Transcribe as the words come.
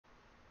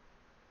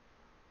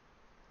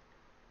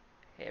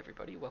Hey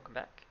everybody, welcome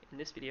back. In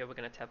this video we're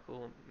going to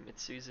tackle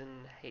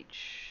Mitsuzen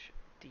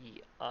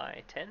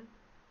HDI-10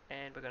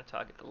 and we're going to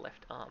target the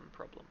left arm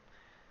problem.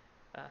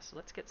 So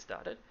let's get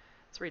started.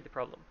 Let's read the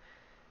problem.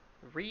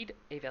 Read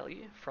a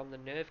value from the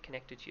nerve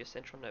connected to your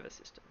central nervous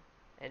system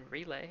and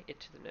relay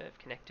it to the nerve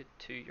connected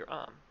to your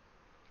arm,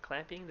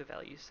 clamping the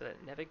value so that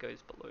it never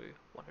goes below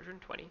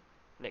 120,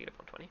 negative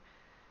 120,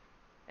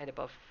 and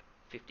above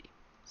 50.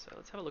 So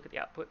let's have a look at the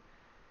output.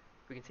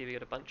 We can see we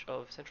got a bunch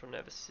of central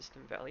nervous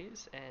system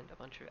values and a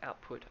bunch of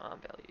output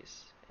arm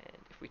values. And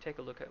if we take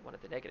a look at one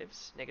of the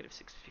negatives, negative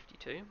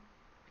 652, we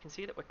can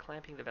see that we're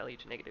clamping the value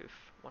to negative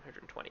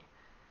 120.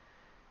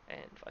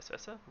 And vice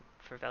versa,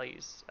 for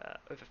values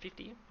over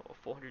 50 or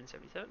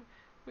 477,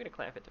 we're going to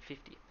clamp it to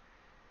 50.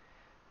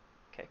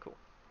 Okay, cool.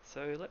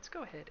 So let's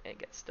go ahead and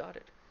get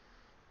started.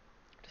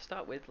 To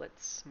start with,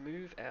 let's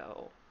move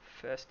our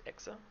first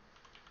EXA.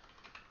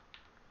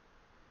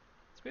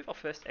 Let's move our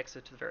first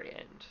EXA to the very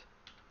end.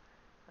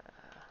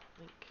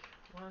 Link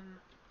 1,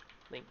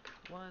 link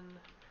 1,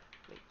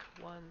 link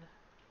 1,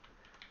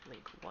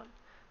 link 1.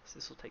 So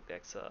this will take the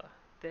EXA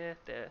there.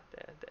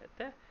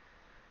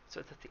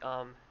 So that's the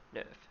arm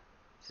nerve.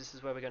 So this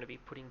is where we're going to be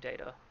putting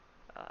data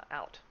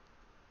out.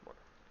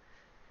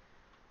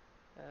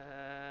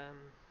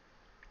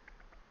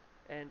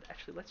 And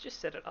actually, let's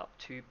just set it up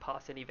to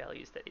pass any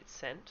values that it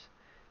sent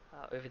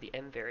over the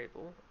m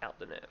variable out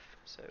the nerve.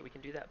 So we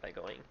can do that by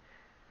going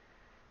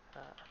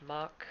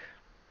mark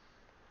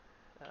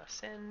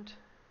send,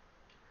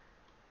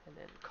 and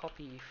then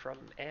copy from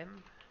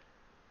M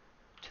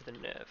to the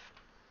nerve.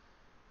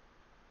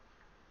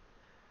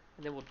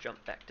 And then we'll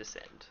jump back to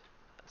send.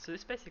 So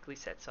this basically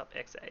sets up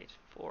EXA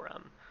for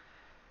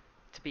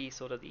to be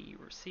sort of the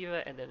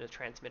receiver and then a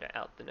transmitter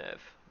out the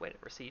nerve when it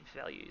receives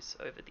values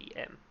over the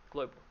M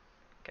global.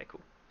 Okay,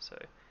 cool. So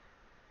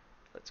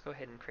let's go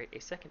ahead and create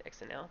a second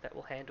EXA now that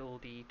will handle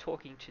the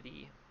talking to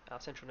the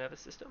central nervous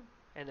system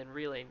and then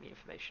relaying the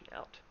information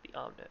out the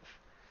arm nerve.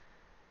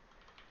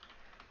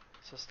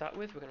 So to start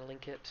with, we're going to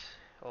link it,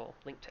 or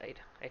link to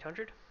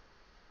 800,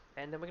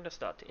 and then we're going to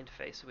start to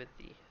interface with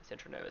the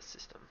central nervous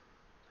system.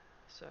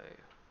 So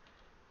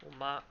we'll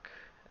mark,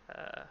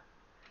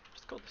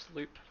 just call this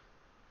loop.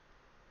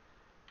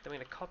 Then we're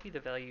going to copy the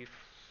value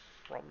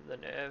from the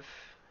nerve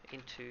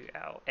into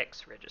our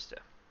X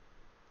register.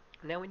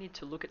 Now we need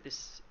to look at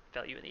this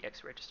value in the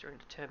X register and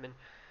determine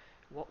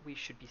what we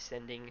should be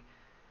sending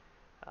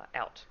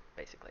out,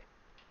 basically.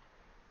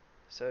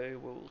 So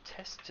we'll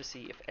test to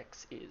see if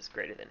X is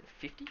greater than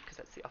 50, because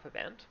that's the upper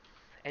bound.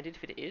 And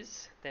if it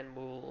is, then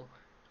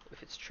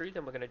if it's true,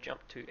 then we're going to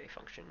jump to a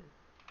function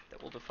that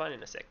we'll define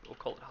in a sec. We'll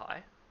call it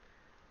high.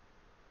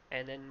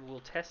 And then we'll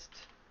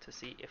test to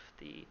see if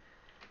the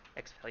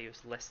X value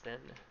is less than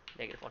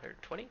negative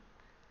 120.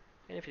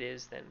 And if it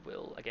is, then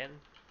we'll,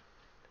 again,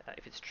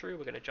 if it's true,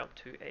 we're going to jump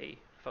to a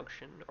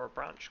function or a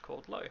branch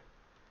called low.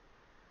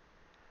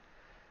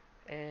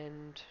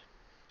 And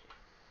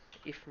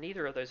if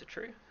neither of those are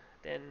true,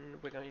 then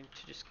we're going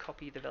to just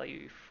copy the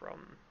value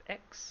from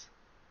X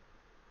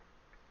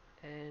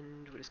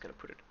and we're just going to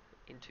put it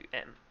into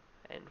M.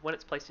 And when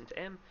it's placed into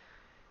M,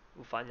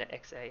 we'll find that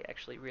XA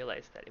actually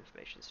relays that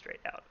information straight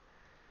out.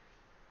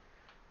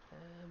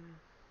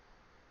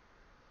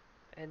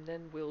 And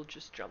then we'll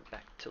just jump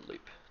back to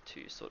loop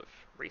to sort of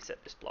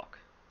reset this block.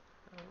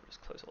 We'll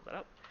just close all that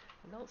up.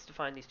 And now let's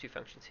define these two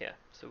functions here.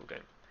 So we'll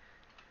go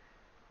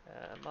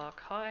mark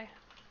high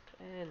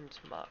and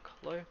mark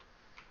low.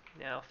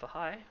 Now for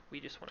high,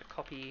 we just want to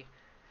copy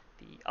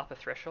the upper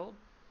threshold.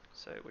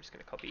 So we're just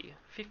going to copy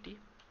 50.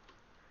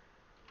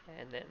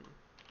 And then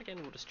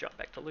again, we'll just jump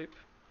back to loop.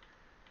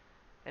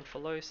 And for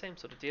low, same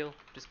sort of deal.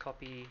 Just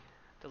copy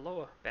the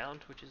lower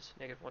bound, which is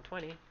negative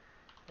 120.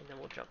 And then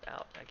we'll jump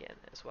out again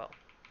as well.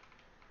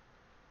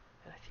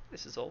 And I think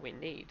this is all we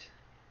need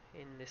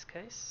in this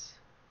case.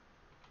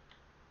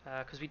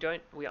 Because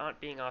we aren't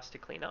being asked to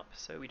clean up,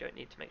 so we don't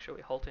need to make sure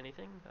we halt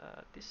anything.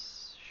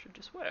 This should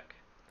just work.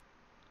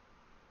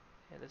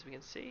 And as we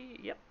can see,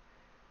 yep,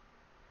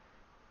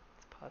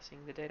 it's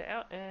passing the data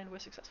out and we're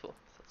successful.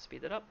 So let's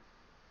speed that up.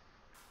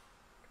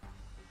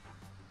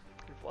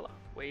 And voila,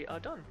 we are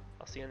done.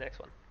 I'll see you in the next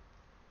one.